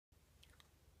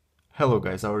Hello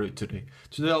guys, how are you today?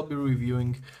 Today I'll be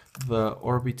reviewing the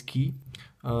Orbit key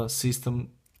system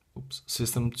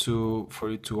for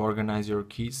you to organize your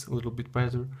keys a little bit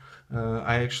better.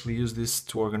 I actually use this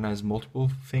to organize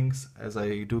multiple things, as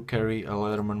I do carry a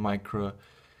Leatherman Micro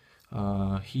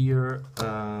here,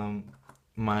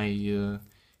 my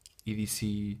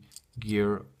EDC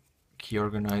gear key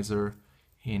organizer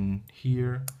in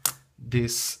here,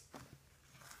 this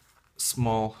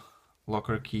small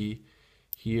locker key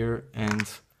here, and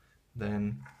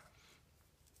then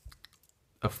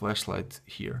a flashlight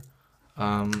here.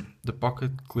 The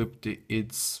pocket clip,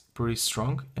 it's pretty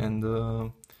strong and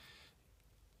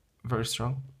very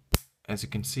strong. As you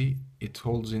can see, it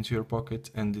holds into your pocket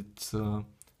and it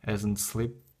hasn't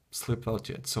slipped out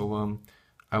yet. So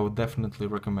I would definitely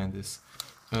recommend this.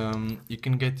 You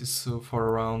can get this for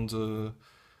around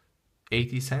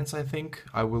 80 cents, I think.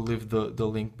 I will leave the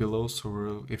link below,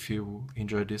 so if you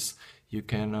enjoy this, you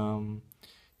can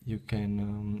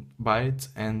buy it.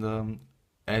 And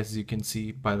as you can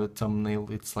see by the thumbnail,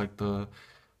 it's like the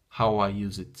how I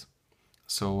use it.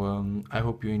 So I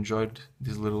hope you enjoyed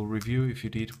this little review. If you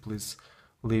did, please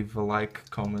leave a like,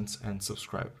 comments, and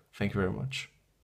subscribe. Thank you very much.